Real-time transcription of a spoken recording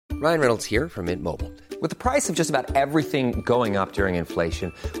Ryan Reynolds here from Mint Mobile. With the price of just about everything going up during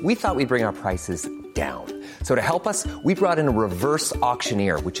inflation, we thought we'd bring our prices down. So to help us, we brought in a reverse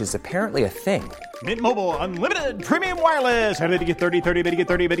auctioneer, which is apparently a thing. Mint Mobile Unlimited Premium Wireless. How to get 30, 30, bit to get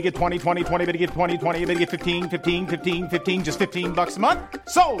 30, bit to get 20, 20, 20, bit to get 20, 20, bit to get 15, 15, 15, 15, just $15 a month?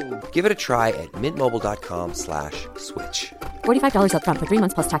 Sold! Give it a try at mintmobile.com/switch. $45 up front for 3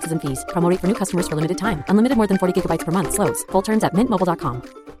 months plus taxes and fees. Promo rate for new customers for limited time. Unlimited more than 40 gigabytes per month. Slows full terms at mintmobile.com.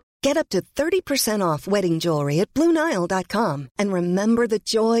 Get up to 30% off wedding jewelry at BlueNile.com and remember the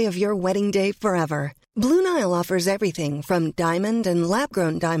joy of your wedding day forever. Blue Nile offers everything from diamond and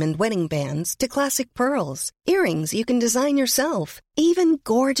lab-grown diamond wedding bands to classic pearls, earrings you can design yourself, even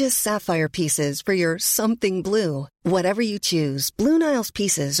gorgeous sapphire pieces for your something blue. Whatever you choose, Blue Nile's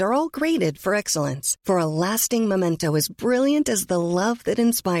pieces are all graded for excellence, for a lasting memento as brilliant as the love that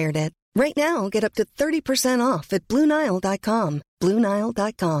inspired it. Right now, get up to 30% off at BlueNile.com.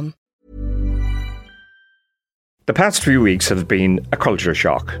 BlueNile.com. The past few weeks have been a culture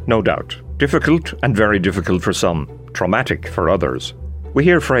shock, no doubt. Difficult and very difficult for some, traumatic for others. We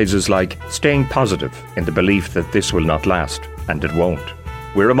hear phrases like staying positive in the belief that this will not last, and it won't.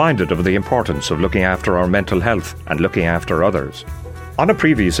 We're reminded of the importance of looking after our mental health and looking after others. On a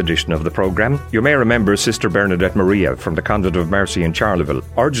previous edition of the programme, you may remember Sister Bernadette Maria from the Convent of Mercy in Charleville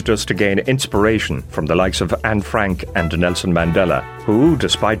urged us to gain inspiration from the likes of Anne Frank and Nelson Mandela, who,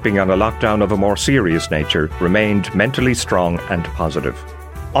 despite being on a lockdown of a more serious nature, remained mentally strong and positive.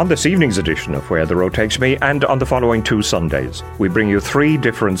 On this evening's edition of Where the Road Takes Me, and on the following 2 Sundays, we bring you 3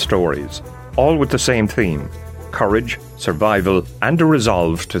 different stories, all with the same theme: courage, survival, and a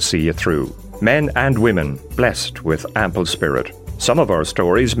resolve to see it through. Men and women blessed with ample spirit. Some of our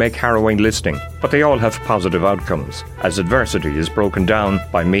stories make harrowing listening, but they all have positive outcomes, as adversity is broken down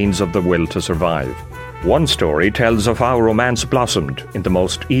by means of the will to survive. One story tells of how romance blossomed in the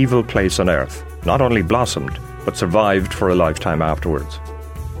most evil place on earth. Not only blossomed, but survived for a lifetime afterwards.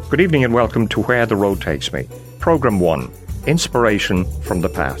 Good evening and welcome to Where the Road Takes Me. Programme 1, Inspiration from the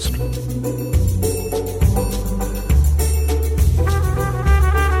Past.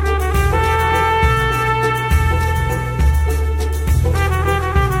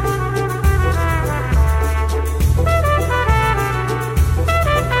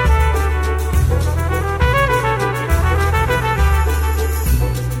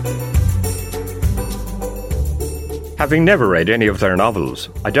 Having never read any of their novels,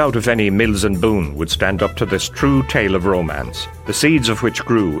 I doubt if any Mills and Boon would stand up to this true tale of romance, the seeds of which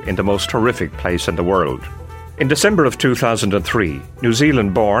grew in the most horrific place in the world. In December of 2003, New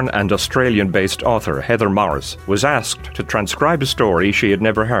Zealand-born and Australian-based author Heather Morris was asked to transcribe a story she had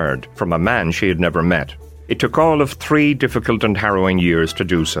never heard from a man she had never met. It took all of 3 difficult and harrowing years to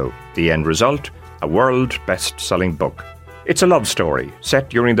do so. The end result? A world best-selling book. It's a love story set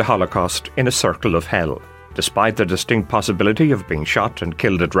during the Holocaust in a circle of hell. Despite the distinct possibility of being shot and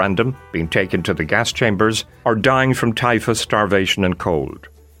killed at random, being taken to the gas chambers, or dying from typhus, starvation and cold.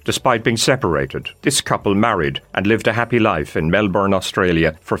 Despite being separated, this couple married and lived a happy life in Melbourne,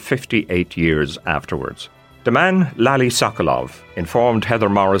 Australia for 58 years afterwards. The man, Lally Sokolov, informed Heather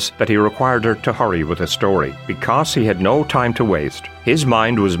Morris that he required her to hurry with his story because he had no time to waste. His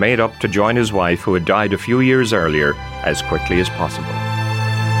mind was made up to join his wife, who had died a few years earlier, as quickly as possible.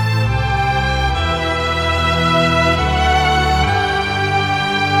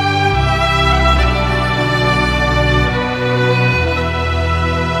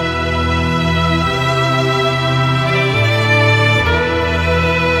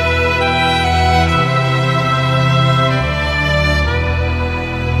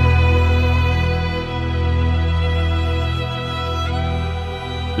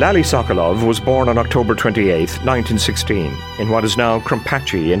 Lally Sokolov was born on October 28, 1916, in what is now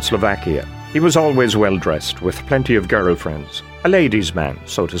Krmpachi in Slovakia. He was always well-dressed, with plenty of girlfriends. A ladies' man,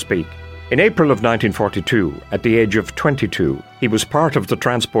 so to speak. In April of 1942, at the age of 22, he was part of the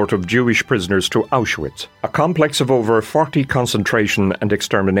transport of Jewish prisoners to Auschwitz, a complex of over 40 concentration and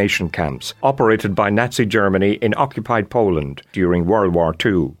extermination camps operated by Nazi Germany in occupied Poland during World War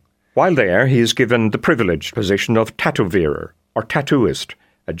II. While there, he is given the privileged position of tattooverer, or tattooist,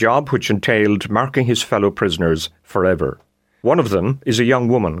 a job which entailed marking his fellow prisoners forever. One of them is a young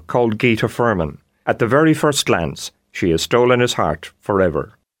woman called Gita Furman. At the very first glance, she has stolen his heart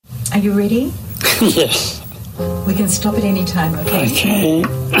forever. Are you ready? Yes. We can stop at any time, okay? Okay.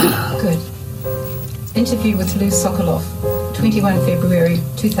 Good. Interview with Lou Sokolov, 21 February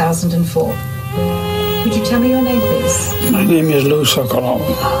 2004. Would you tell me your name, please? My name is Lou Sokolov.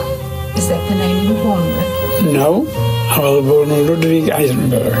 Is that the name you were born with? No. I was born in Ludwig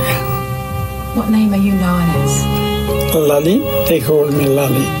Eisenberg. What name are you known as? Lali, they called me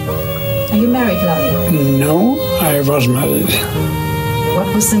Lali. Are you married, Lali? No, I was married.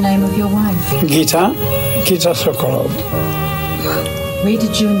 What was the name of your wife? Gita Sokolov. Where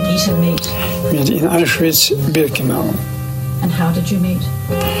did you and Gita meet? Met in Auschwitz-Birkenau. And how did you meet?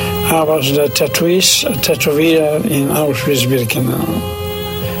 I was the tattooer in Auschwitz-Birkenau.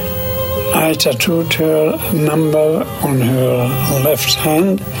 I tattooed her number on her left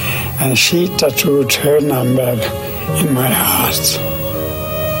hand, and she tattooed her number in my heart.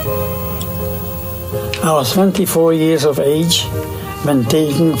 I was 24 years of age when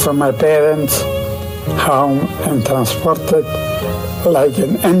taken from my parents' home and transported like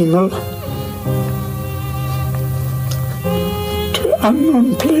an animal to an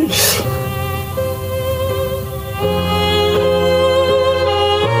unknown place.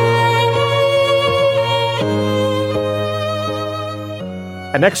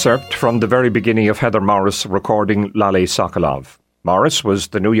 An excerpt from the very beginning of Heather Morris recording Lali Sokolov. Morris was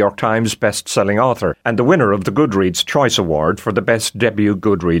the New York Times best-selling author and the winner of the Goodreads Choice Award for the best debut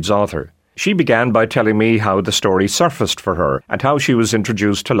Goodreads author. She began by telling me how the story surfaced for her and how she was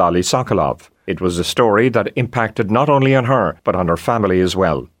introduced to Lali Sokolov. It was a story that impacted not only on her, but on her family as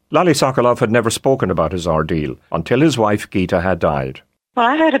well. Lali Sokolov had never spoken about his ordeal until his wife Gita had died. Well,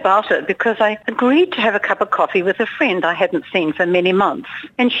 I heard about it because I agreed to have a cup of coffee with a friend I hadn't seen for many months.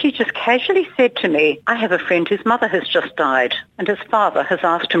 And she just casually said to me, I have a friend whose mother has just died, and his father has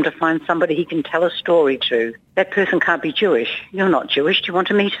asked him to find somebody he can tell a story to. That person can't be Jewish. You're not Jewish. Do you want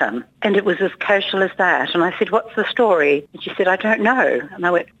to meet him? And it was as casual as that. And I said, what's the story? And she said, I don't know. And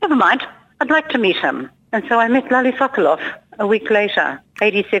I went, never mind. I'd like to meet him. And so I met Lali Sokolov a week later,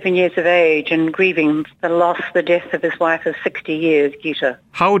 87 years of age and grieving the death of his wife of 60 years, Gita.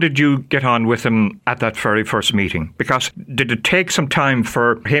 How did you get on with him at that very first meeting? Because did it take some time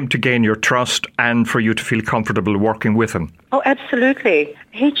for him to gain your trust and for you to feel comfortable working with him? Oh, absolutely.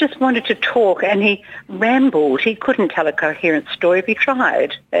 He just wanted to talk and he rambled. He couldn't tell a coherent story if he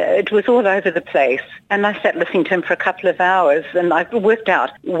tried. It was all over the place. And I sat listening to him for a couple of hours and I worked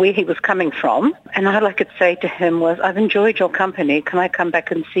out where he was coming from. And all I could say to him was, I've enjoyed your company. Can I come back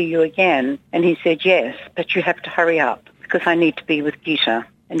and see you again? And he said, yes, but you have to hurry up because I need to be with Gita.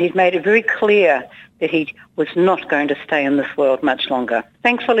 And he'd made it very clear that he was not going to stay in this world much longer.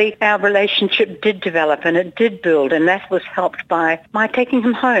 Thankfully, our relationship did develop and it did build, and that was helped by my taking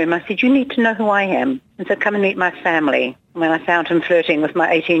him home. I said, you need to know who I am, and so come and meet my family. When I found him flirting with my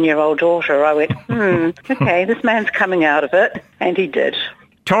 18-year-old daughter, I went, okay, this man's coming out of it, and he did.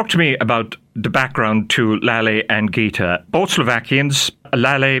 Talk to me about the background to Lali and Gita. Both Slovakians,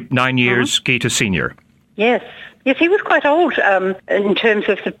 Lali 9 years, Gita senior. Yes. Yes, he was quite old in terms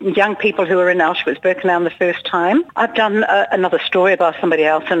of the young people who were in Auschwitz-Birkenau the first time. I've done another story about somebody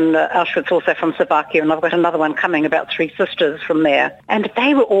else in Auschwitz, also from Slovakia, and I've got another one coming about three sisters from there. And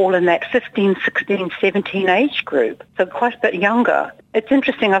they were all in that 15, 16, 17 age group, so quite a bit younger. It's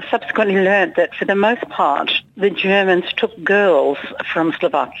interesting, I've subsequently learned that for the most part, the Germans took girls from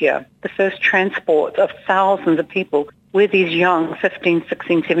Slovakia. The first transports of thousands of people were these young 15,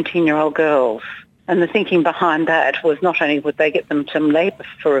 16, 17-year-old girls. And the thinking behind that was not only would they get them some labour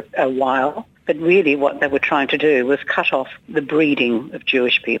for a while, but really what they were trying to do was cut off the breeding of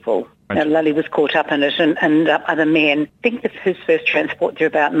Jewish people. Right. Lali was caught up in it and other men. I think that his first transport, there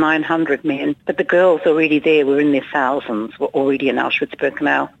were about 900 men, but the girls already there were in their thousands, were already in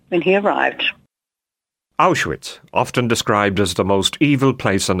Auschwitz-Birkenau when he arrived. Auschwitz, often described as the most evil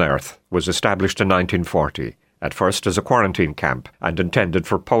place on earth, was established in 1940. At first as a quarantine camp and intended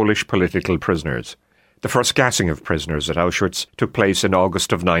for Polish political prisoners. The first gassing of prisoners at Auschwitz took place in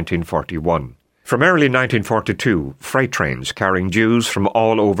August of 1941. From early 1942, freight trains carrying Jews from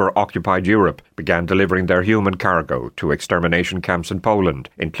all over occupied Europe began delivering their human cargo to extermination camps in Poland,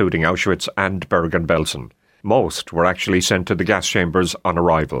 including Auschwitz and Bergen-Belsen. Most were actually sent to the gas chambers on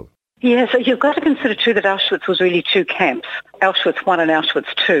arrival. Yeah, so you've got to consider too that Auschwitz was really two camps, Auschwitz I and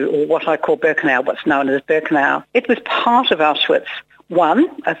Auschwitz II, or what I call Birkenau, what's known as Birkenau. It was part of Auschwitz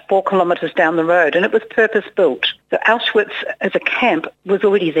I, 4 kilometres down the road, and it was purpose-built. So Auschwitz as a camp was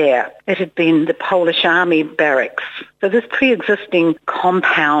already there. It had been the Polish army barracks. So this pre-existing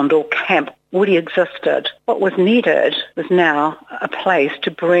compound or camp already existed. What was needed was now a place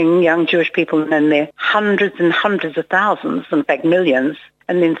to bring young Jewish people in there, hundreds and hundreds of thousands, in fact millions,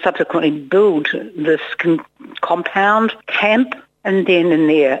 and then subsequently build this compound camp, and then in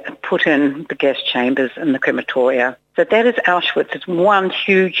there put in the gas chambers and the crematoria. So that is Auschwitz. It's one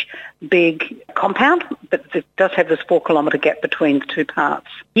huge, big compound, but it does have this 4-kilometre gap between the two parts.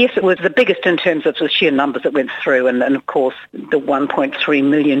 Yes, it was the biggest in terms of the sheer numbers that went through, and of course the 1.3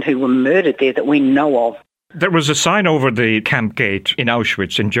 million who were murdered there that we know of. There was a sign over the camp gate in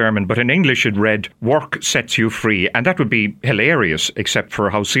Auschwitz in German, but in English it read, "Work sets you free," and that would be hilarious, except for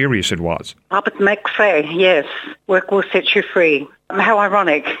how serious it was. Arbeit macht frei, yes. Work will set you free. How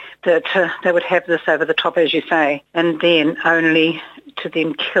ironic that they would have this over the top, as you say, and then only to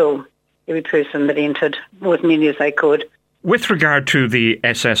then kill every person that entered, or as many as they could. With regard to the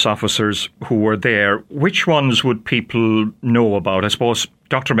SS officers who were there, which ones would people know about? I suppose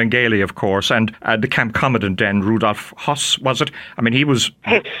Dr. Mengele, of course, and the camp commandant then, Rudolf Hess, was it? I mean, he was...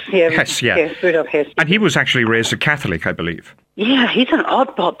 Hess, yeah. Hess, yeah. Yes, Rudolf Hess. And he was actually raised a Catholic, I believe. Yeah, he's an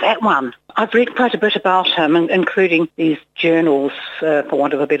oddball, that one. I've read quite a bit about him, including these journals, for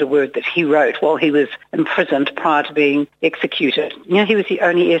want of a better word, that he wrote while he was imprisoned prior to being executed. You know, he was the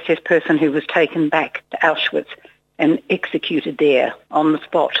only SS person who was taken back to Auschwitz and executed there on the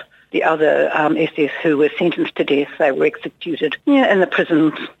spot. The other SS who were sentenced to death, they were executed in the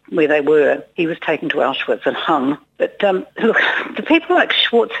prisons where they were. He was taken to Auschwitz and hung. But look, the people like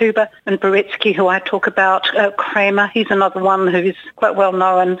Schwarzhuber and Boretsky, who I talk about, Kramer, he's another one who's quite well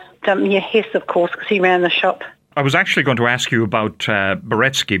known. Hess, of course, because he ran the shop. I was actually going to ask you about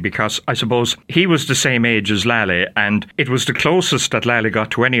Boretsky, because I suppose he was the same age as Lale, and it was the closest that Lale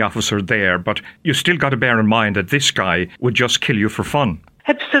got to any officer there, but you still got to bear in mind that this guy would just kill you for fun.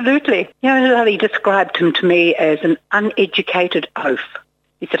 Absolutely. Lale described him to me as an uneducated oaf.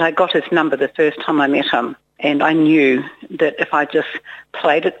 He said, I got his number the first time I met him, and I knew that if I just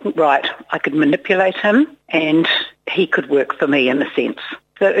played it right, I could manipulate him, and he could work for me in a sense.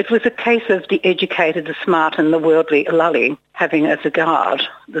 So it was a case of the educated, the smart and the worldly Lale having as a guard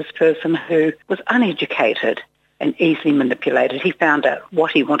this person who was uneducated and easily manipulated. He found out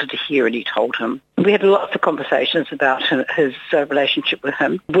what he wanted to hear and he told him. We had lots of conversations about his relationship with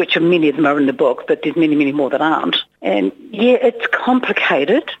him, which many of them are in the book, but there's many, many more that aren't. And yeah, it's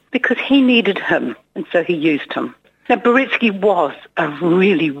complicated because he needed him and so he used him. Now, Boretsky was a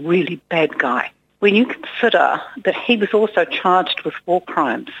really, really bad guy. When you consider that he was also charged with war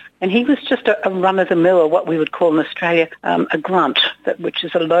crimes, and he was just a run-of-the-mill, or what we would call in Australia, a grunt, which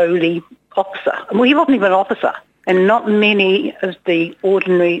is a lowly officer. Well, he wasn't even an officer, and not many of the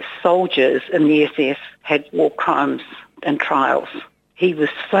ordinary soldiers in the SS had war crimes and trials. He was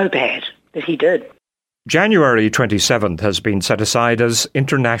so bad that he did. January 27th has been set aside as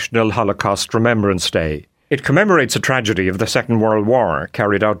International Holocaust Remembrance Day. It commemorates a tragedy of the Second World War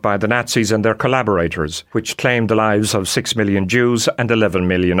carried out by the Nazis and their collaborators, which claimed the lives of 6 million Jews and 11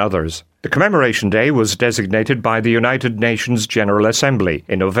 million others. The commemoration day was designated by the United Nations General Assembly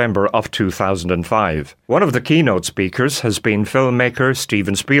in November of 2005. One of the keynote speakers has been filmmaker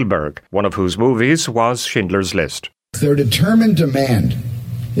Steven Spielberg, one of whose movies was Schindler's List. Their determined demand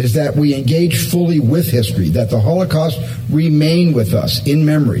is that we engage fully with history, that the Holocaust remain with us in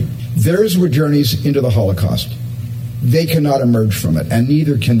memory. Theirs were journeys into the Holocaust. They cannot emerge from it, and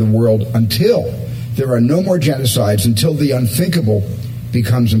neither can the world until there are no more genocides, until the unthinkable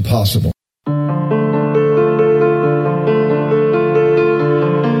becomes impossible.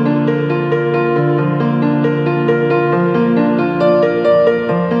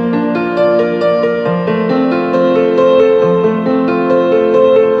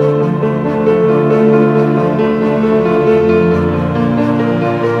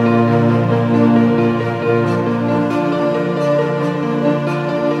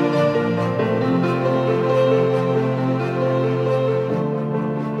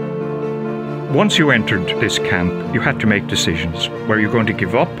 Once you entered this camp, you had to make decisions. Were you going to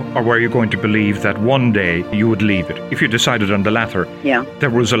give up, or were you going to believe that one day you would leave it? If you decided on the latter, there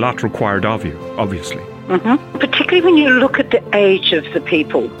was a lot required of you, obviously. Mm-hmm. Particularly when you look at the age of the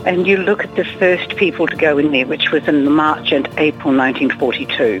people, and you look at the first people to go in there, which was in March and April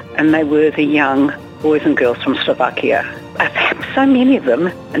 1942, and they were the young boys and girls from Slovakia. So many of them,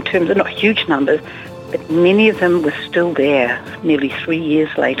 in terms of not huge numbers, but many of them were still there nearly 3 years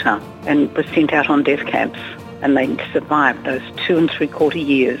later and were sent out on death camps, and they survived those 2 3/4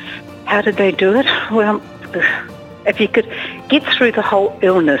 years. How did they do it? Well, if you could get through the whole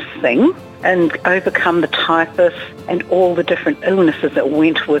illness thing and overcome the typhus and all the different illnesses that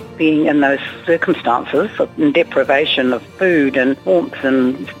went with being in those circumstances and deprivation of food and warmth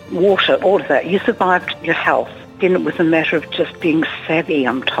and water, all of that, you survived your health. Then it was a matter of just being savvy,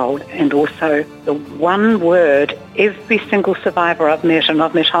 I'm told, and also the one word every single survivor I've met, and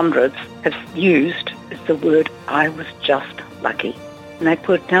I've met hundreds, have used is the word, I was just lucky. And they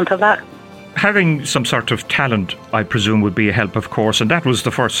put it down to luck. Having some sort of talent, I presume, would be a help, of course, and that was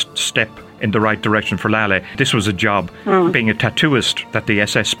the first step in the right direction for Lale. This was a job, being a tattooist, that the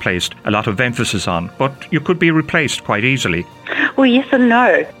SS placed a lot of emphasis on, but you could be replaced quite easily. Well, yes and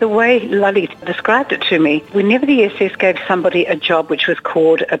no. The way Lully described it to me, whenever the SS gave somebody a job which was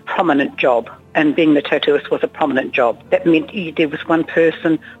called a prominent job, and being the tattooist was a prominent job, that meant there was one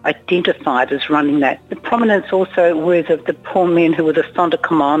person identified as running that. The prominence also was of the poor men who were the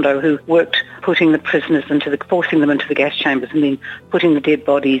Sonderkommando who worked putting the prisoners forcing them into the gas chambers and then putting the dead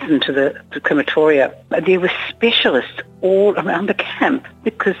bodies into the crematoria. There were specialists all around the camp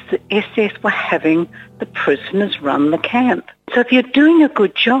because the SS were having the prisoners run the camp. So if you're doing a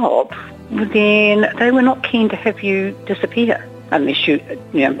good job, then they were not keen to have you disappear unless you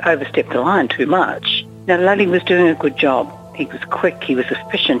overstepped the line too much. Now, Lully was doing a good job. He was quick, he was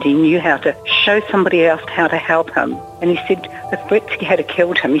efficient, he knew how to show somebody else how to help him. And he said if Britsky had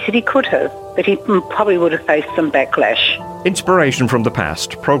killed him, he said he could have, but he probably would have faced some backlash. Inspiration from the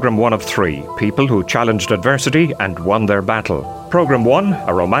Past, Programme 1 of 3, people who challenged adversity and won their battle. Programme 1,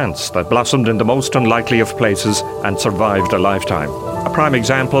 a romance that blossomed in the most unlikely of places and survived a lifetime. A prime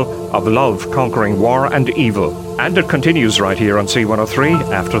example of love conquering war and evil. And it continues right here on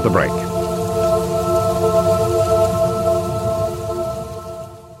C103 after the break.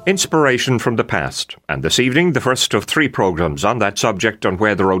 Inspiration from the Past, and this evening the first of 3 programmes on that subject on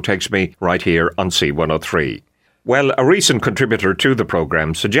Where the Road Takes Me right here on C103. Well, a recent contributor to the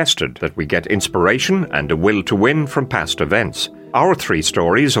programme suggested that we get inspiration and a will to win from past events. Our 3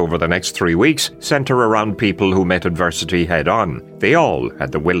 stories over the next 3 weeks centre around people who met adversity head-on. They all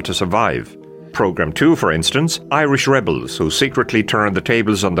had the will to survive. Programme 2, for instance, Irish rebels who secretly turned the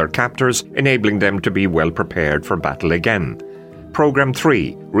tables on their captors, enabling them to be well prepared for battle again. Programme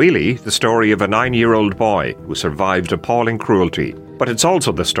 3, really the story of a 9-year-old boy who survived appalling cruelty. But it's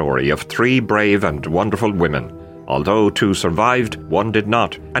also the story of 3 brave and wonderful women. Although 2 survived, 1 did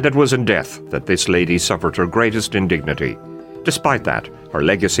not, and it was in death that this lady suffered her greatest indignity. Despite that, her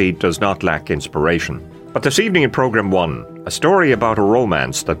legacy does not lack inspiration. But this evening in Programme 1, a story about a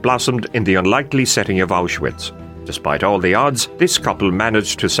romance that blossomed in the unlikely setting of Auschwitz. Despite all the odds, this couple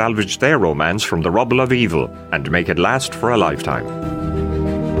managed to salvage their romance from the rubble of evil and make it last for a lifetime.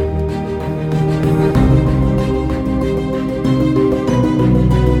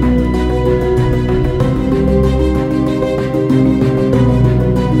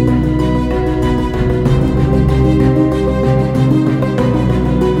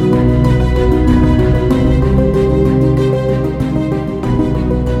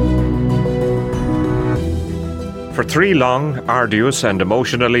 For 3 long, arduous and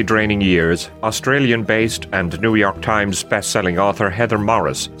emotionally draining years, Australian-based and New York Times best-selling author Heather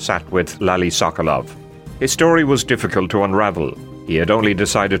Morris sat with Lally Sokolov. His story was difficult to unravel. He had only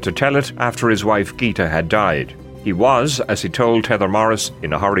decided to tell it after his wife Gita had died. He was, as he told Heather Morris,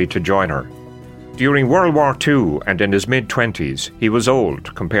 in a hurry to join her. During World War II and in his mid-20s, he was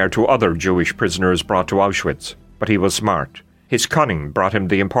old compared to other Jewish prisoners brought to Auschwitz, but he was smart. His cunning brought him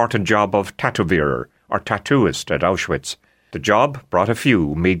the important job of tattooer, or tattooist at Auschwitz. The job brought a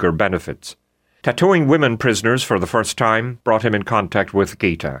few meagre benefits. Tattooing women prisoners for the first time brought him in contact with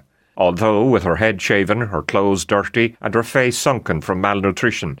Gita. Although with her head shaven, her clothes dirty, and her face sunken from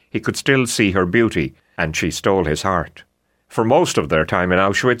malnutrition, he could still see her beauty, and she stole his heart. For most of their time in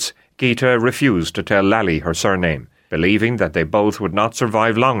Auschwitz, Gita refused to tell Lally her surname, believing that they both would not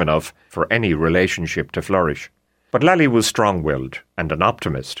survive long enough for any relationship to flourish. But Lally was strong-willed and an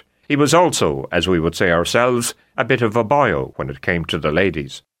optimist. He was also, as we would say ourselves, a bit of a boyo when it came to the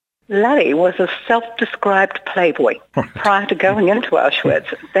ladies. Lally was a self-described playboy prior to going into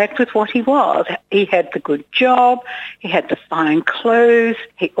Auschwitz. That was what he was. He had the good job. He had the fine clothes.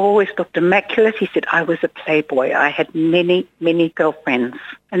 He always looked immaculate. He said, I was a playboy. I had many, many girlfriends.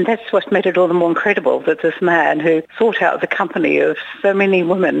 And that's what made it all the more incredible that this man who sought out the company of so many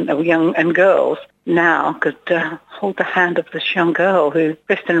women, young and girls, now could hold the hand of this young girl who,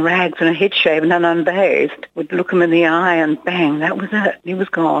 dressed in rags and a head shaven and unbathed, would look him in the eye and bang, that was it. He was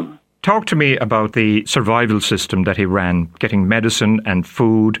gone. Talk to me about the survival system that he ran, getting medicine and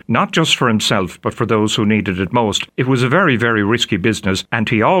food, not just for himself, but for those who needed it most. It was a very, very risky business, and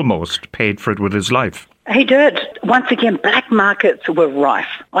he almost paid for it with his life. He did. Once again, black markets were rife.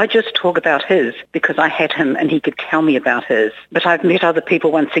 I just talk about his because I had him and he could tell me about his. But I've met other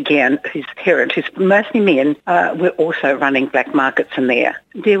people once again whose parents, who's mostly men, were also running black markets in there.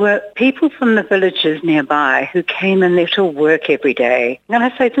 There were people from the villages nearby who came in there to work every day. And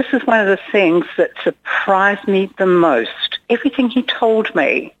I say this is one of the things that surprised me the most. Everything he told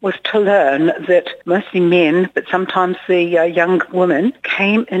me was to learn that mostly men, but sometimes the young women,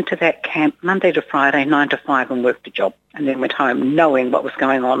 came into that camp Monday to Friday, 9 to 5, and worked the job, and then went home knowing what was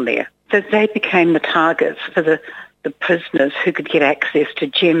going on there. So they became the targets for the the prisoners who could get access to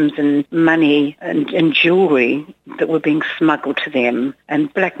gems and money and jewellery that were being smuggled to them,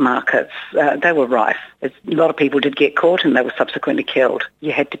 and black markets. They were rife. A lot of people did get caught and they were subsequently killed.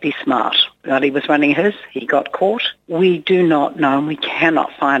 You had to be smart. While he was running his, he got caught. We do not know, and we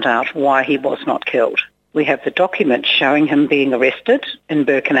cannot find out why he was not killed. We have the documents showing him being arrested in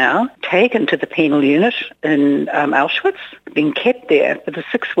Birkenau, taken to the penal unit in Auschwitz, being kept there for the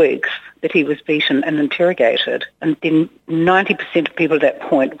 6 weeks that he was beaten and interrogated. And then 90% of people at that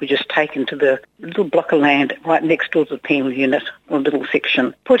point were just taken to the little block of land right next door to the penal unit, or little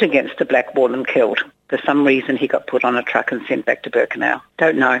section, put against the black wall and killed. For some reason, he got put on a truck and sent back to Birkenau.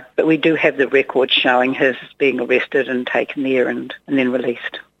 Don't know. But we do have the record showing his being arrested and taken there and then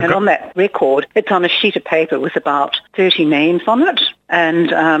released. And on that record, it's on a sheet of paper with about 30 names on it. And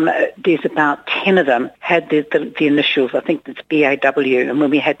there's about 10 of them had the initials. I think it's BAW. And when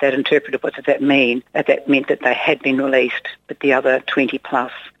we had that interpreted, what did that mean? That meant that they had been released, but the other 20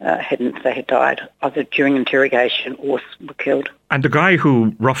 plus hadn't. They had died either during interrogation or were killed. And the guy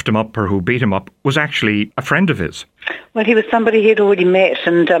who roughed him up or who beat him up was actually a friend of his. Well, he was somebody he'd already met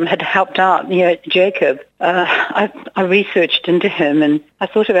and had helped out, Jacob. I researched into him and I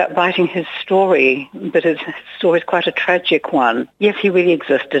thought about writing his story, but his story is quite a tragic one. Yes, he really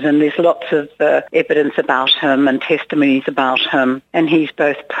existed, and there's lots of evidence about him and testimonies about him, and he's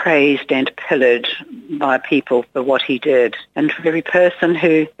both praised and pillared by people for what he did. And for every person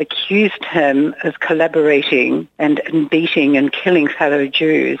who accused him of collaborating and beating and killing fellow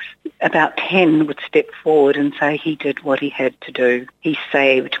Jews, about 10 would step forward and say he did what he had to do. He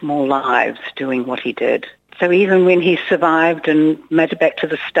saved more lives doing what he did. So even when he survived and made it back to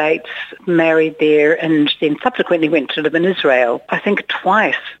the States, married there, and then subsequently went to live in Israel, I think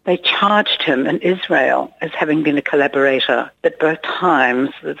twice they charged him in Israel as having been a collaborator. But both times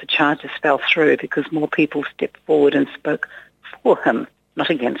the charges fell through because more people stepped forward and spoke for him,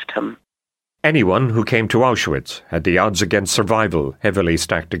 not against him. Anyone who came to Auschwitz had the odds against survival heavily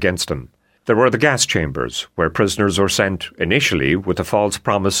stacked against them. There were the gas chambers, where prisoners were sent initially with the false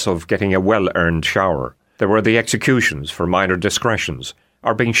promise of getting a well-earned shower. There were the executions for minor discretions,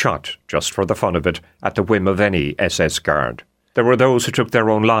 or being shot, just for the fun of it, at the whim of any SS guard. There were those who took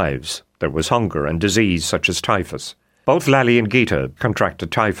their own lives. There was hunger and disease such as typhus. Both Lally and Gita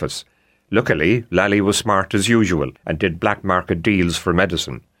contracted typhus. Luckily, Lally was smart as usual and did black market deals for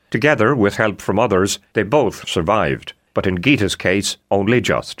medicine. Together, with help from others, they both survived, but in Gita's case, only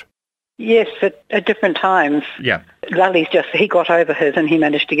just. Yes, at different times. Yeah. Lally's he got over his and he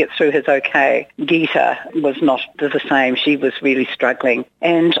managed to get through his okay. Gita was not the same. She was really struggling.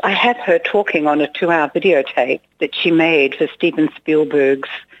 And I have her talking on a 2-hour videotape that she made for Steven Spielberg's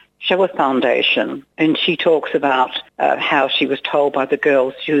Shoah Foundation, and she talks about how she was told by the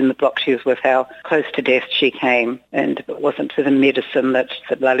girls in the block she was with how close to death she came, and if it wasn't for the medicine that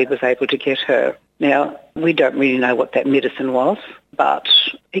Lally was able to get her. Now, we don't really know what that medicine was, but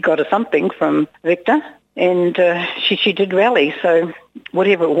he got her something from Victor, and she did rally, so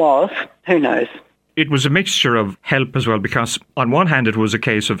whatever it was, who knows. It was a mixture of help as well, because on one hand it was a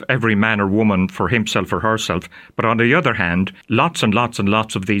case of every man or woman for himself or herself, but on the other hand, lots and lots and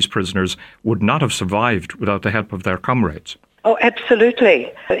lots of these prisoners would not have survived without the help of their comrades. Oh,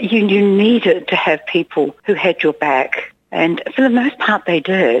 absolutely. You needed to have people who had your back, and for the most part they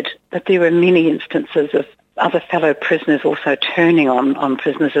did, but there were many instances of other fellow prisoners also turning on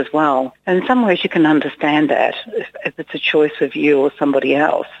prisoners as well. And in some ways you can understand that, if it's a choice of you or somebody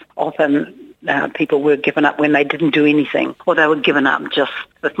else. Often people were given up when they didn't do anything, or they were given up just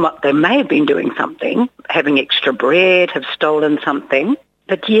with what they may have been doing something, having extra bread, have stolen something.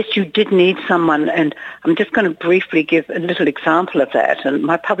 But yes, you did need someone, and I'm just going to briefly give a little example of that. And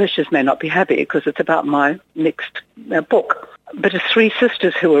my publishers may not be happy because it's about my next book. But it's 3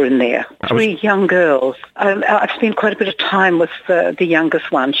 sisters who were in there, 3 young girls. I've spent quite a bit of time with the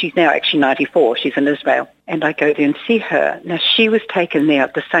youngest one. She's now actually 94. She's in Israel. And I go there and see her. Now, she was taken there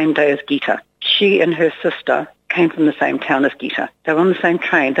the same day as Gita. She and her sister came from the same town as Gita. They were on the same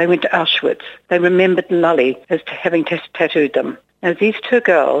train. They went to Auschwitz. They remembered Lally as having tattooed them. Now, these 2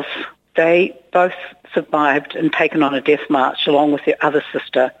 girls, they both survived and taken on a death march along with their other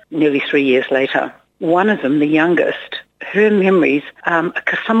sister nearly 3 years later. One of them, the youngest, her memories are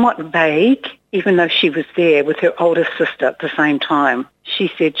somewhat vague, even though she was there with her older sister at the same time.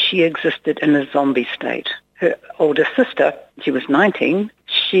 She said she existed in a zombie state. Her older sister, she was 19,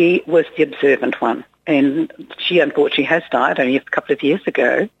 she was the observant one. And she unfortunately has died only a couple of years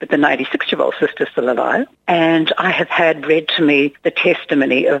ago, but the 96-year-old sister is still alive. And I have had read to me the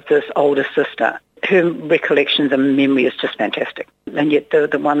testimony of this older sister. Her recollections and memory is just fantastic. And yet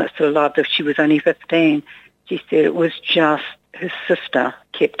the one that's still alive, she was only 15. She said it was just her sister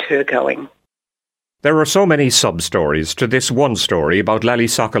kept her going. There are so many sub-stories to this one story about Lali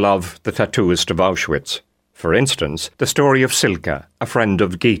Sokolov, the tattooist of Auschwitz. For instance, the story of Silke, a friend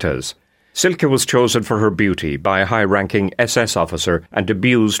of Gita's. Silke was chosen for her beauty by a high-ranking SS officer and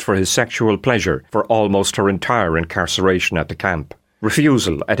abused for his sexual pleasure for almost her entire incarceration at the camp.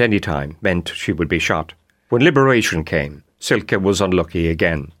 Refusal at any time meant she would be shot. When liberation came, Silke was unlucky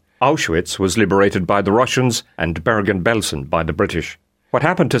again. Auschwitz was liberated by the Russians and Bergen-Belsen by the British. What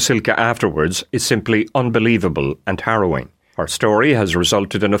happened to Silke afterwards is simply unbelievable and harrowing. Her story has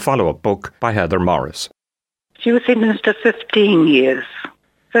resulted in a follow-up book by Heather Morris. She was sentenced to 15 years.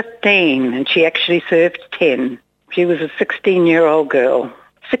 15, and she actually served 10. She was a 16-year-old girl,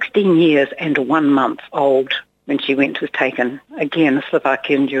 16 years and 1 month old when she was taken. Again, a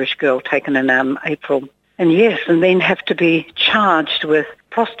Slovakian Jewish girl taken in April. And yes, and then have to be charged with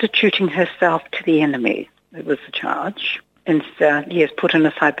prostituting herself to the enemy. It was the charge. And yes, put in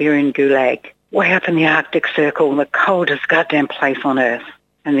a Siberian gulag, way up in the Arctic Circle, the coldest goddamn place on earth.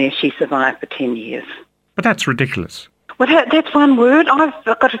 And there she survived for 10 years. But that's ridiculous. Well, that's one word. I've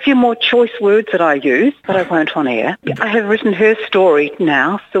got a few more choice words that I use, but I won't on air. I have written her story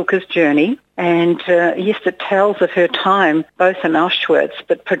now, Silke's journey, and yes, it tells of her time both in Auschwitz,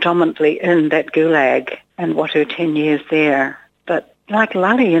 but predominantly in that gulag, and what her 10 years there. But like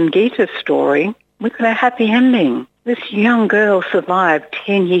Lali and Gita's story, we got a happy ending. This young girl survived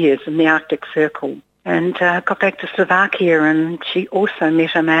 10 years in the Arctic Circle and got back to Slovakia, and she also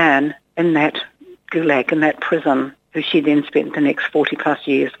met a man in that gulag, in that prison, who she then spent the next 40-plus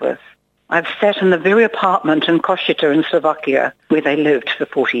years with. I've sat in the very apartment in Košice in Slovakia where they lived for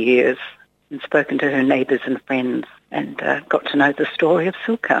 40 years and spoken to her neighbours and friends and got to know the story of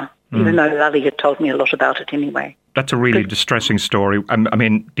Silke, even though Lali had told me a lot about it anyway. That's a really distressing story. I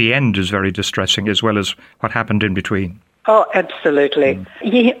mean, the end is very distressing as well as what happened in between. Oh, absolutely.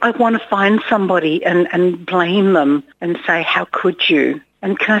 Yeah, I want to find somebody and blame them and say, how could you?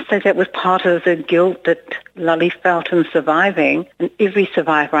 And can I say that was part of the guilt that Lali felt in surviving? And every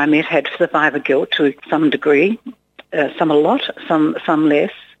survivor I met had survivor guilt to some degree, some a lot, some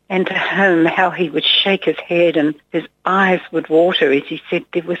less. And to him, how he would shake his head and his eyes would water as he said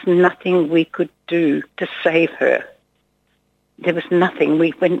there was nothing we could do to save her. There was nothing.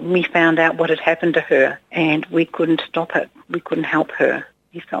 When we found out what had happened to her, and we couldn't stop it. We couldn't help her.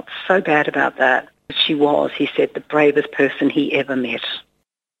 He felt so bad about that. She was, he said, the bravest person he ever met.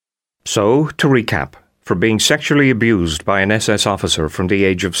 So, to recap, for being sexually abused by an SS officer from the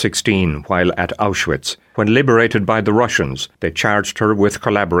age of 16 while at Auschwitz, when liberated by the Russians, they charged her with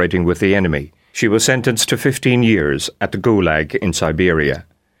collaborating with the enemy. She was sentenced to 15 years at the Gulag in Siberia.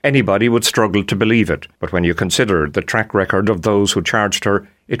 Anybody would struggle to believe it, but when you consider the track record of those who charged her,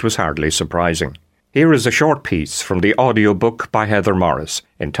 it was hardly surprising. Here is a short piece from the audiobook by Heather Morris,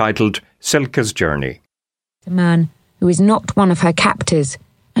 entitled Silke's Journey. The man who is not one of her captors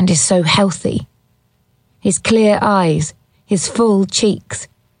and is so healthy. His clear eyes, his full cheeks,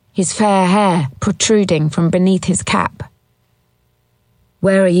 his fair hair protruding from beneath his cap.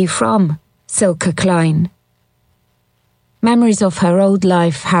 Where are you from, Silke Klein? Memories of her old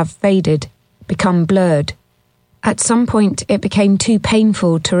life have faded, become blurred. At some point it became too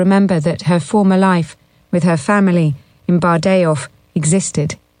painful to remember that her former life with her family in Bardejov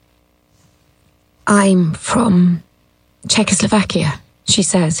existed. I'm from Czechoslovakia, she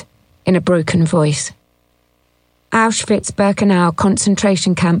says, in a broken voice. Auschwitz-Birkenau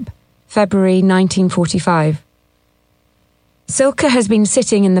concentration camp, February 1945. Silke has been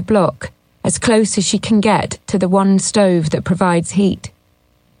sitting in the block, as close as she can get to the one stove that provides heat.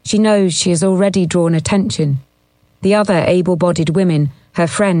 She knows she has already drawn attention. The other able-bodied women, her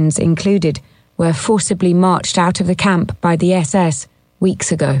friends included, were forcibly marched out of the camp by the SS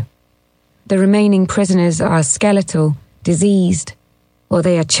weeks ago. The remaining prisoners are skeletal, diseased, or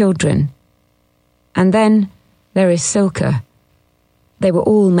they are children. And then there is Silke. They were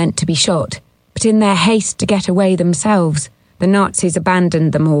all meant to be shot, but in their haste to get away themselves, the Nazis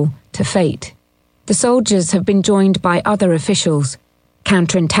abandoned them all to fate. The soldiers have been joined by other officials,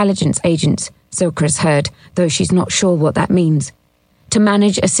 counterintelligence agents, Silke has heard, though she's not sure what that means, to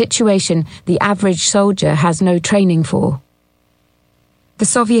manage a situation the average soldier has no training for. The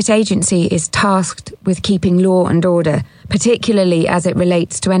Soviet agency is tasked with keeping law and order, particularly as it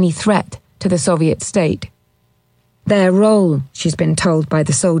relates to any threat to the Soviet state. Their role, she's been told by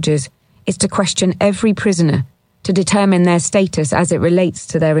the soldiers, is to question every prisoner, to determine their status as it relates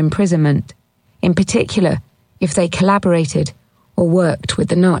to their imprisonment, in particular if they collaborated or worked with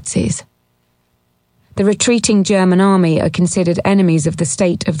the Nazis. The retreating German army are considered enemies of the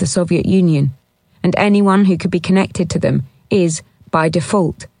state of the Soviet Union, and anyone who could be connected to them is, by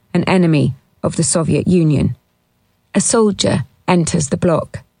default, an enemy of the Soviet Union. A soldier enters the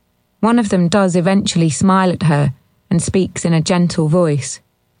block. One of them does eventually smile at her and speaks in a gentle voice.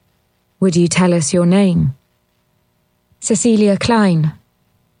 "Would you tell us your name?" "Cecilia Klein."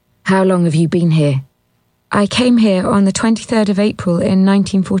 "How long have you been here?" "I came here on the 23rd of April in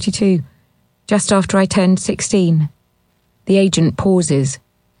 1942, just after I turned 16. The agent pauses,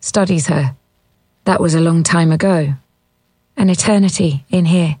 studies her. "That was a long time ago. An eternity in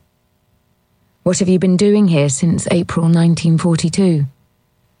here." "What have you been doing here since April 1942?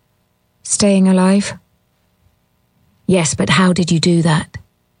 "Staying alive." "Yes, but how did you do that?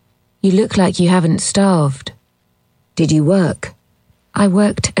 You look like you haven't starved. Did you work?" "I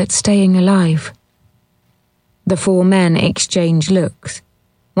worked at staying alive." The four men exchange looks.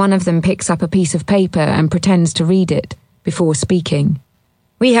 One of them picks up a piece of paper and pretends to read it before speaking.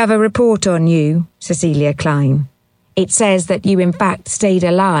 "We have a report on you, Cecilia Klein. It says that you in fact stayed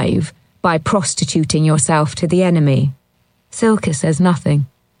alive by prostituting yourself to the enemy." Silke says nothing,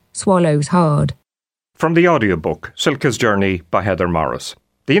 swallows hard. From the audiobook, Silke's Journey by Heather Morris.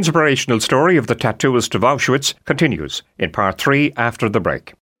 The inspirational story of the tattooist of Auschwitz continues in part 3 after the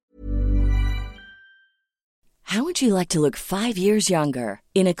break. How would you like to look 5 years younger?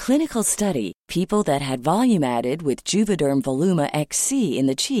 In a clinical study, people that had volume added with Juvederm Voluma XC in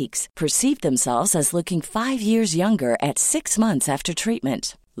the cheeks perceived themselves as looking 5 years younger at 6 months after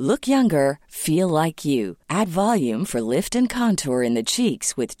treatment. Look younger, feel like you. Add volume for lift and contour in the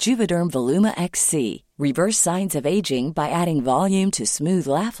cheeks with Juvederm Voluma XC. Reverse signs of aging by adding volume to smooth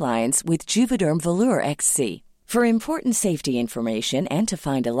laugh lines with Juvederm Volure XC. For important safety information and to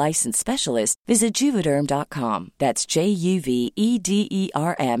find a licensed specialist, visit Juvederm.com. That's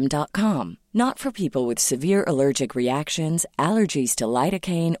JUVEDERM.com. Not for people with severe allergic reactions, allergies to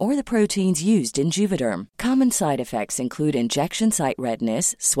lidocaine, or the proteins used in Juvederm. Common side effects include injection site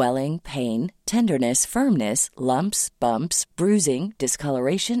redness, swelling, pain, tenderness, firmness, lumps, bumps, bruising,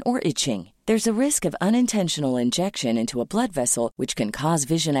 discoloration, or itching. There's a risk of unintentional injection into a blood vessel, which can cause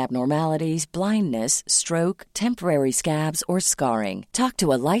vision abnormalities, blindness, stroke, temporary scabs, or scarring. Talk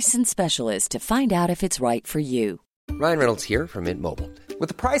to a licensed specialist to find out if it's right for you. Ryan Reynolds here from Mint Mobile. With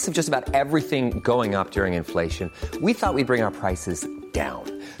the price of just about everything going up during inflation, we thought we'd bring our prices down.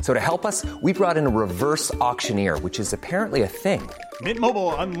 So to help us, we brought in a reverse auctioneer, which is apparently a thing. Mint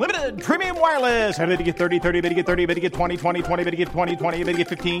Mobile Unlimited Premium Wireless. How to get 30, 30, bit to get 30, bit to get 20, 20, 20, bit to get 20, 20, bit to get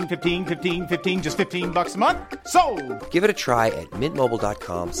 15, 15, 15, 15, just $15 a month? Sold! Give it a try at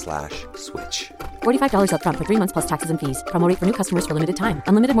mintmobile.com/switch. $45 up front for 3 months plus taxes and fees. Promo rate for new customers for limited time.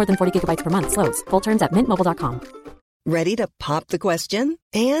 Unlimited more than 40 gigabytes per month. Slows full terms at mintmobile.com. Ready to pop the question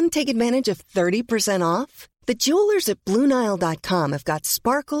and take advantage of 30% off? The jewelers at BlueNile.com have got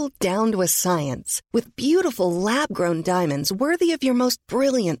sparkle down to a science with beautiful lab-grown diamonds worthy of your most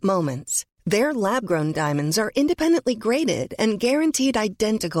brilliant moments. Their lab-grown diamonds are independently graded and guaranteed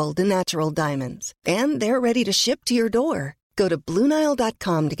identical to natural diamonds. And they're ready to ship to your door. Go to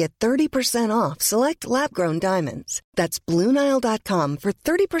BlueNile.com to get 30% off select lab-grown diamonds. That's BlueNile.com for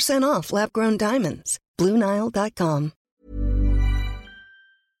 30% off lab-grown diamonds. BlueNile.com.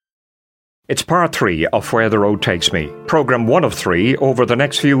 It's part 3 of Where the Road Takes Me, programme 1 of 3 over the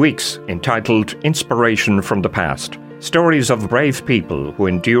next few weeks, entitled Inspiration from the Past. Stories of brave people who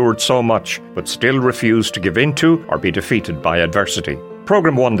endured so much but still refused to give in to or be defeated by adversity.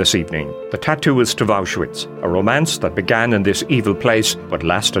 Programme 1 this evening, The Tattooist of Auschwitz, a romance that began in this evil place but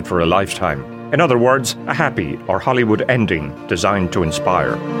lasted for a lifetime. In other words, a happy or Hollywood ending designed to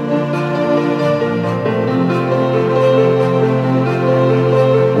inspire.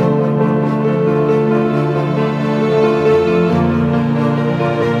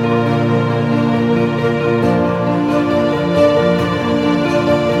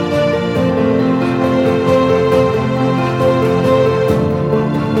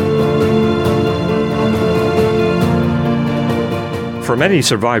 For many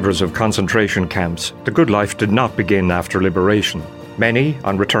survivors of concentration camps, the good life did not begin after liberation. Many,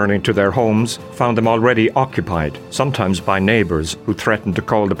 on returning to their homes, found them already occupied, sometimes by neighbours who threatened to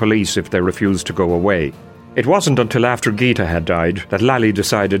call the police if they refused to go away. It wasn't until after Gita had died that Lally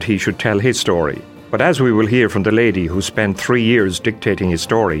decided he should tell his story. But as we will hear from the lady who spent 3 years dictating his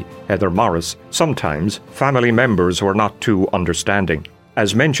story, Heather Morris, sometimes family members were not too understanding.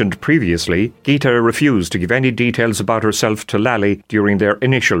 As mentioned previously, Gita refused to give any details about herself to Lally during their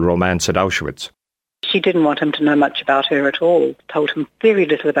initial romance at Auschwitz. She didn't want him to know much about her at all. Told him very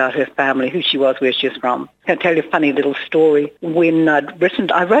little about her family, who she was, where she was from. I'll tell you a funny little story. When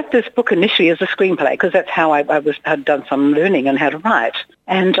I wrote this book initially as a screenplay, because that's how I had done some learning on how to write.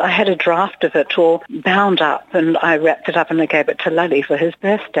 And I had a draft of it all bound up, and I wrapped it up and I gave it to Lally for his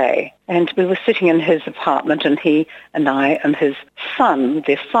birthday. And we were sitting in his apartment, and he and I and his son,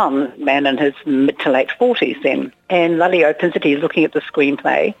 man in his mid to late 40s then. And Lally opens it, he's looking at the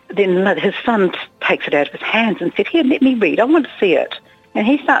screenplay. Then his son takes it out of his hands and said, "Here, let me read, I want to see it." And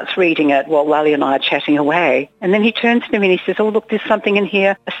he starts reading it while Lally and I are chatting away. And then he turns to me and he says, "Oh, look, there's something in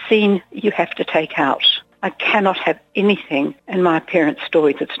here, a scene you have to take out. I cannot have anything in my parents'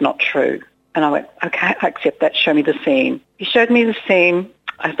 story that's not true." And I went, "Okay, I accept that. Show me the scene." He showed me the scene.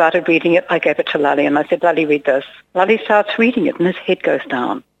 I started reading it. I gave it to Lally and I said, "Lally, read this." Lally starts reading it and his head goes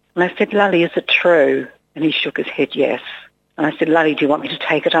down. And I said, "Lally, is it true?" And he shook his head, yes. And I said, "Lally, do you want me to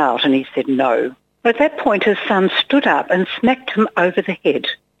take it out?" And he said, "No." But at that point, his son stood up and smacked him over the head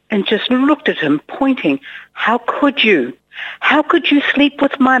and just looked at him, pointing, "How could you? How could you sleep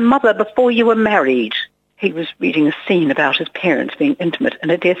with my mother before you were married?" He was reading a scene about his parents being intimate in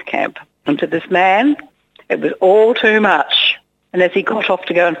a death camp. And to this man, it was all too much. And as he got off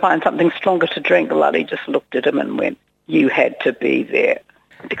to go and find something stronger to drink, Lally just looked at him and went, "You had to be there."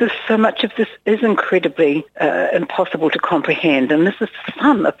 Because so much of this is incredibly impossible to comprehend. And this is the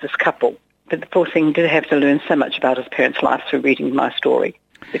son of this couple. But the poor thing did have to learn so much about his parents' life through reading my story.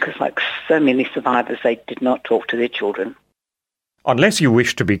 Because like so many survivors, they did not talk to their children. Unless you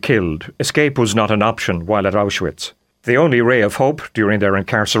wished to be killed, escape was not an option while at Auschwitz. The only ray of hope during their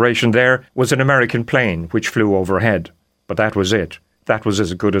incarceration there was an American plane which flew overhead. But that was it. That was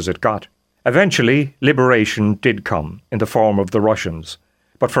as good as it got. Eventually, liberation did come in the form of the Russians.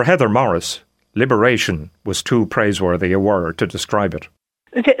 But for Heather Morris, liberation was too praiseworthy a word to describe it.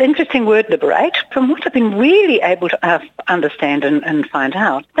 The interesting word, liberate, from what I've been really able to understand and find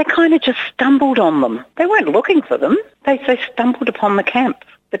out, they kind of just stumbled on them. They weren't looking for them. They stumbled upon the camp.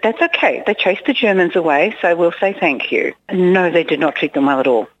 But that's okay. They chased the Germans away, so we'll say thank you. And no, they did not treat them well at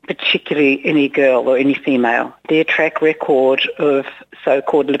all, particularly any girl or any female. Their track record of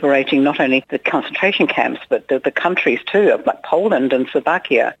so-called liberating not only the concentration camps, but the countries too, like Poland and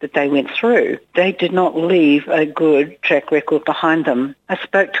Slovakia, that they went through, they did not leave a good track record behind them. I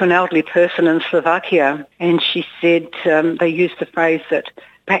spoke to an elderly person in Slovakia, and she said they used the phrase that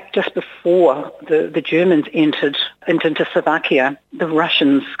back just before the Germans entered into Slovakia, the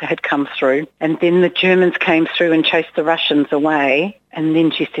Russians had come through, and then the Germans came through and chased the Russians away, and then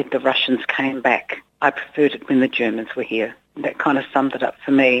she said the Russians came back. I preferred it when the Germans were here. That kind of summed it up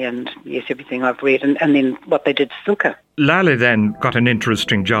for me, and yes, everything I've read, and then what they did to Silke. Lally then got an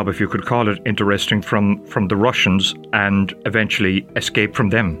interesting job, if you could call it interesting, from the Russians and eventually escaped from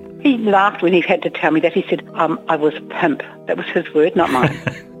them. He laughed when he had to tell me that. He said, I was a pimp. That was his word, not mine.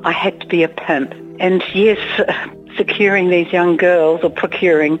 I had to be a pimp. And yes, securing these young girls, or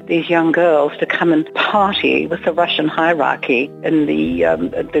procuring these young girls to come and party with the Russian hierarchy in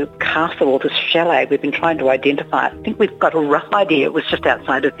the castle or the chalet we've been trying to identify. I think we've got a rough idea. It was just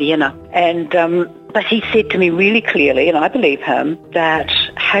outside of Vienna. And but he said to me really clearly, and I believe him, that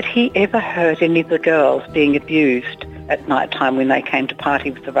had he ever heard any of the girls being abused at night time when they came to party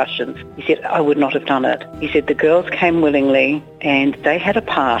with the Russians, he said, I would not have done it. He said the girls came willingly and they had a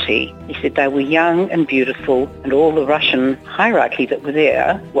party. He said they were young and beautiful, and all the Russian hierarchy that were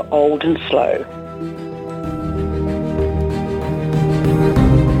there were old and slow.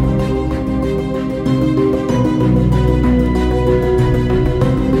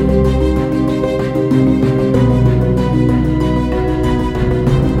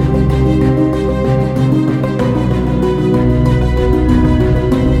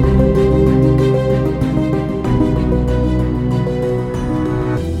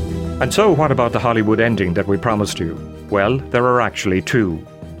 And so what about the Hollywood ending that we promised you? Well, there are actually two.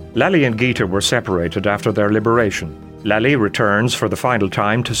 Lally and Gita were separated after their liberation. Lally returns for the final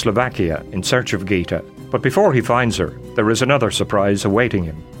time to Slovakia in search of Gita. But before he finds her, there is another surprise awaiting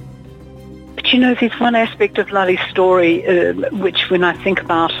him. But you know, there's one aspect of Lally's story which, when I think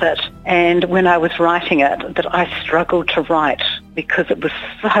about it, and when I was writing it, that I struggled to write because it was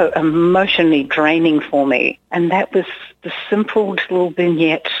so emotionally draining for me. And that was the simple little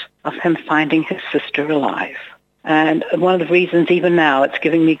vignette of him finding his sister alive. And one of the reasons even now it's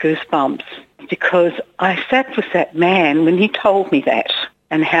giving me goosebumps, because I sat with that man when he told me that,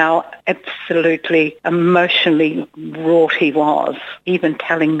 and how absolutely emotionally wrought he was, even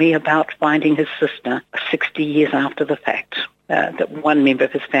telling me about finding his sister 60 years after the fact, that one member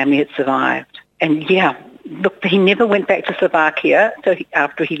of his family had survived. And yeah, look, he never went back to Slovakia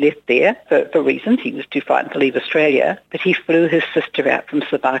after he left there for reasons. He was too frightened to leave Australia. But he flew his sister out from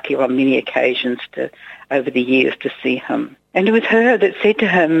Slovakia on many occasions over the years to see him. And it was her that said to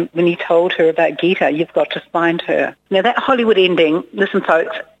him, when he told her about Geeta, you've got to find her. Now, that Hollywood ending, listen,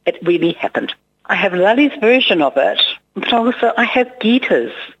 folks, it really happened. I have Lally's version of it, but also I have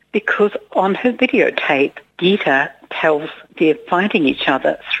Geeta's, because on her videotape, Geeta tells they're finding each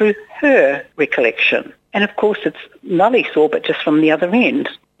other through her recollection. And of course, it's Lally saw, but just from the other end.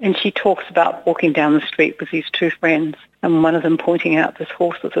 And she talks about walking down the street with these two friends, and one of them pointing out this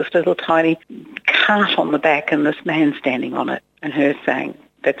horse with this little tiny cart on the back and this man standing on it, and her saying,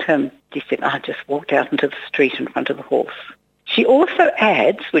 that's him. She said, I just walked out into the street in front of the horse. She also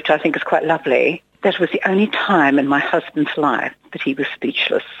adds, which I think is quite lovely, that was the only time in my husband's life that he was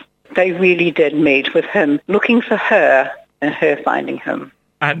speechless. They really did meet with him looking for her and her finding him.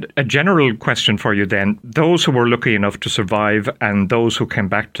 And a general question for you then, those who were lucky enough to survive and those who came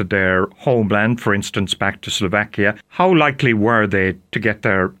back to their homeland, for instance, back to Slovakia, how likely were they to get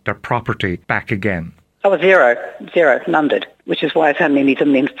their property back again? Oh, zero, none did, which is why so many of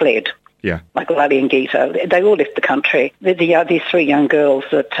them then fled. Yeah. Like Lally and Geeta, they all left the country. These three young girls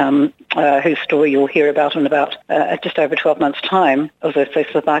that whose story you'll hear about in about just over 12 months' time, also say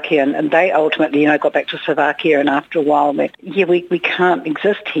Slovakia, and they ultimately, got back to Slovakia, and after a while went, we can't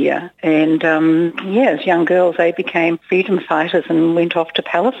exist here. And as young girls, they became freedom fighters and went off to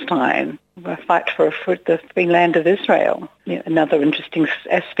Palestine. A fight for the free land of Israel. Yeah, another interesting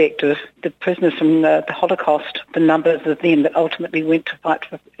aspect of the prisoners from the Holocaust, the numbers of them that ultimately went to fight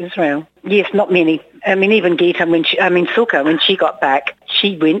for Israel. Yes, not many. I mean, even Geeta, Silka, when she got back,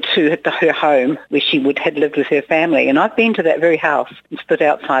 she went to her home where she had lived with her family. And I've been to that very house and stood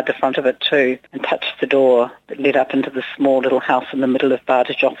outside the front of it too and touched the door that led up into the small little house in the middle of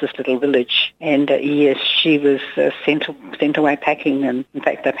Bardajov, this little village. And yes, she was sent away packing. And in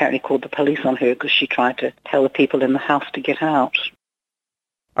fact, they apparently called the police on her because she tried to tell the people in the house to get out.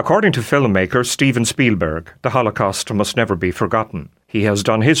 According to filmmaker Steven Spielberg, the Holocaust must never be forgotten. He has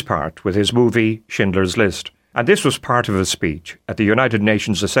done his part with his movie Schindler's List, and this was part of his speech at the United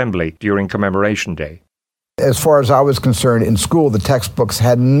Nations Assembly during Commemoration Day. As far as I was concerned, in school, the textbooks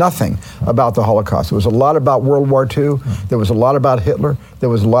had nothing about the Holocaust. There was a lot about World War II. There was a lot about Hitler. There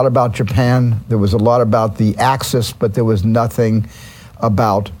was a lot about Japan. There was a lot about the Axis, but there was nothing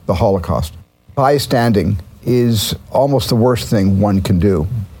about the Holocaust. Bystanding is almost the worst thing one can do,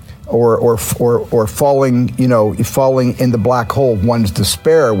 or falling in the black hole of one's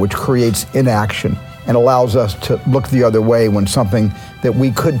despair, which creates inaction and allows us to look the other way when something that we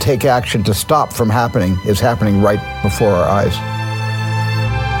could take action to stop from happening is happening right before our eyes.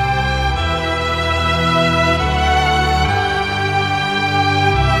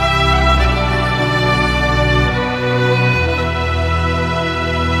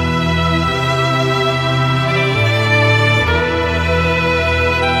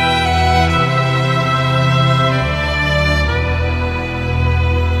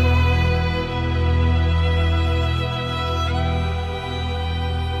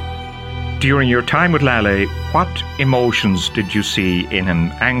 During your time with Lally, what emotions did you see in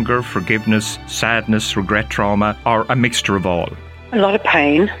him? Anger, forgiveness, sadness, regret, trauma, or a mixture of all? A lot of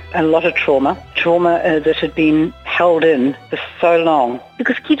pain, a lot of trauma that had been held in for so long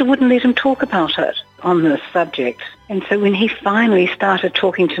because Geeta wouldn't let him talk about it on this subject. And so when he finally started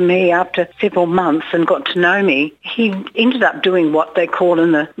talking to me after several months and got to know me, he ended up doing what they call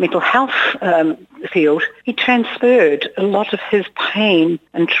in the mental health field. He transferred a lot of his pain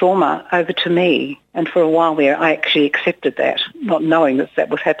and trauma over to me. And for a while there, I actually accepted that, not knowing that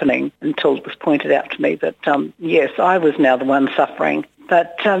was happening until it was pointed out to me that, yes, I was now the one suffering.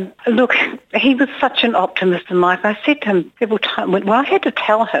 But look, he was such an optimist in life. I said to him several times, well, I had to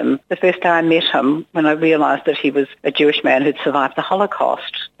tell him the first day I met him when I realised that he was a Jewish man who'd survived the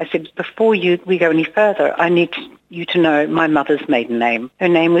Holocaust. I said, before we go any further, I need you to know my mother's maiden name. Her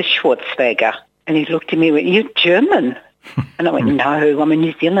name was Schwarzweger. And he looked at me and went, you're German? And I went, no, I'm a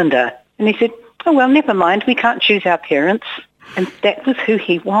New Zealander. And he said, oh, well, never mind, we can't choose our parents. And that was who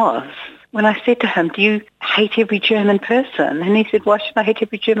he was. When I said to him, do you hate every German person? And he said, why should I hate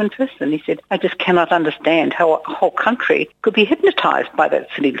every German person? He said, I just cannot understand how a whole country could be hypnotized by that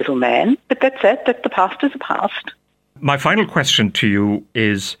silly little man. But that's it. That the past is the past. My final question to you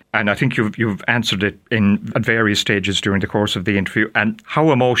is, and I think you've answered it at various stages during the course of the interview, and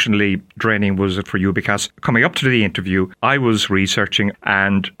how emotionally draining was it for you? Because coming up to the interview, I was researching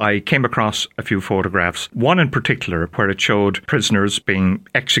and I came across a few photographs, one in particular where it showed prisoners being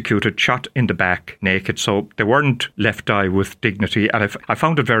executed, shot in the back, naked, so they weren't left die with dignity, and I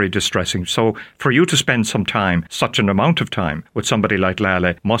found it very distressing. So for you to spend some time, such an amount of time, with somebody like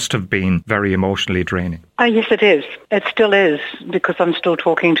Lally must have been very emotionally draining. Oh, yes, it is. It still is, because I'm still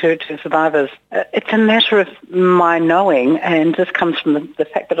talking to survivors. It's a matter of my knowing, and this comes from the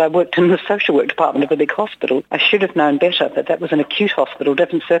fact that I worked in the social work department of a big hospital. I should have known better that was an acute hospital,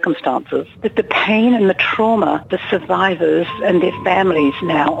 different circumstances. But the pain and the trauma the survivors and their families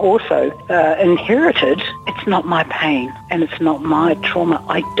now also inherited, it's not my pain and it's not my trauma.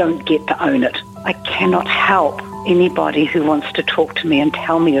 I don't get to own it. I cannot help anybody who wants to talk to me and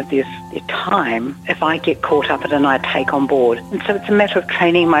tell me of their time if I get caught up in it and I take on board. And so it's a matter of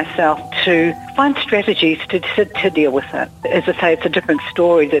training myself to find strategies to deal with it. As I say, it's a different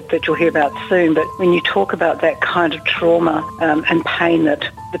story that you'll hear about soon, but when you talk about that kind of trauma and pain that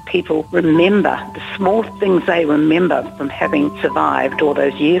the people remember, the small things they remember from having survived all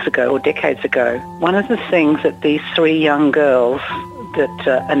those years ago or decades ago, one of the things that these 3 young girls that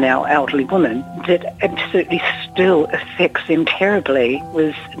are now elderly women, that absolutely still affects them terribly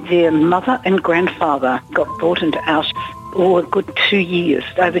was their mother and grandfather got brought into Auschwitz a good 2 years,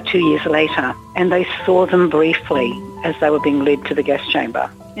 over 2 years later, and they saw them briefly as they were being led to the gas chamber.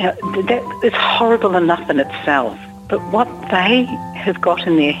 Now, that is horrible enough in itself, but what they have got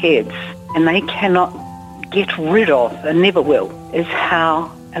in their heads, and they cannot get rid of, and never will, is how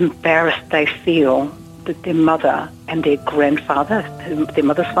embarrassed they feel that their mother and their grandfather, their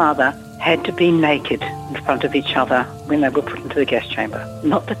mother's father, had to be naked in front of each other when they were put into the gas chamber.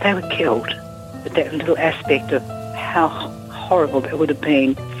 Not that they were killed, but that little aspect of how horrible it would have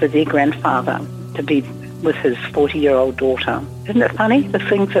been for their grandfather to be with his 40-year-old daughter. Isn't it funny, the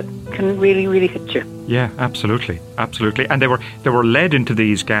things that can really, really hit you? Yeah, absolutely, absolutely. And they were led into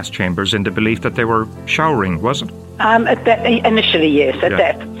these gas chambers in the belief that they were showering, was it? Initially, yes. At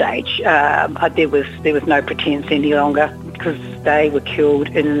that stage, there was no pretense any longer because they were killed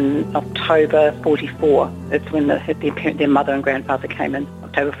in October 44. That's when their mother and grandfather came in,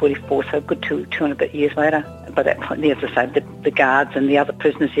 October 44, so a good two and a bit years later. By that point, as I say, the guards and the other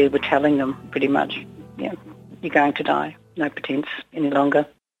prisoners here were telling them pretty much, yeah, you're going to die. No pretense any longer.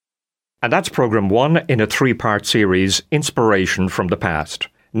 And that's Programme 1 in a 3-part series, Inspiration from the Past.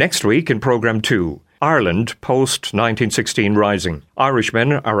 Next week in Programme 2, Ireland post-1916 Rising.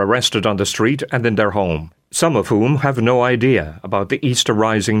 Irishmen are arrested on the street and in their home, some of whom have no idea about the Easter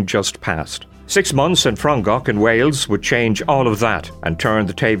Rising just past. 6 months in Frongoch in Wales would change all of that and turn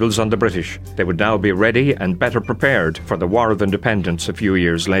the tables on the British. They would now be ready and better prepared for the War of Independence a few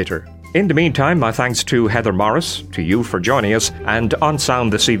years later. In the meantime, my thanks to Heather Morris, to you for joining us, and on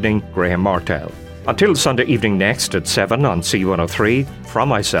sound this evening, Graham Martell. Until Sunday evening next at 7 on C103, from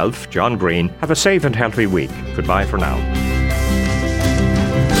myself, John Green, have a safe and healthy week. Goodbye for now.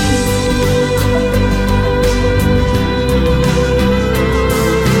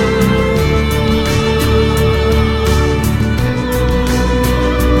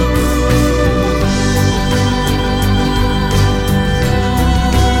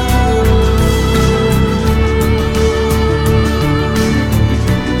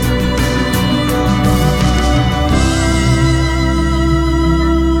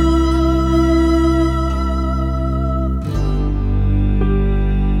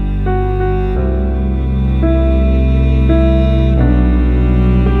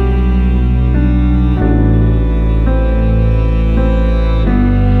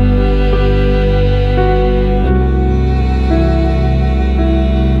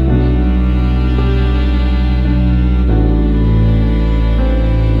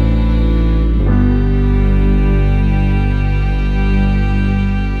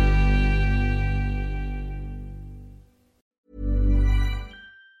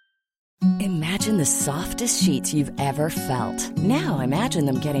 Imagine the softest sheets you've ever felt. Now imagine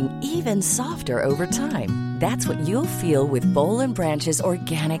them getting even softer over time. That's what you'll feel with Boll & Branch's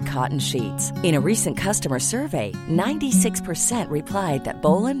organic cotton sheets. In a recent customer survey, 96% replied that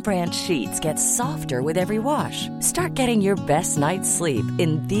Boll & Branch sheets get softer with every wash. Start getting your best night's sleep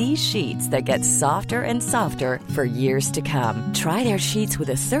in these sheets that get softer and softer for years to come. Try their sheets with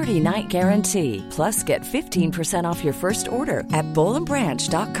a 30-night guarantee. Plus, get 15% off your first order at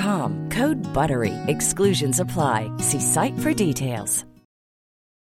bollandbranch.com. Code BUTTERY. Exclusions apply. See site for details.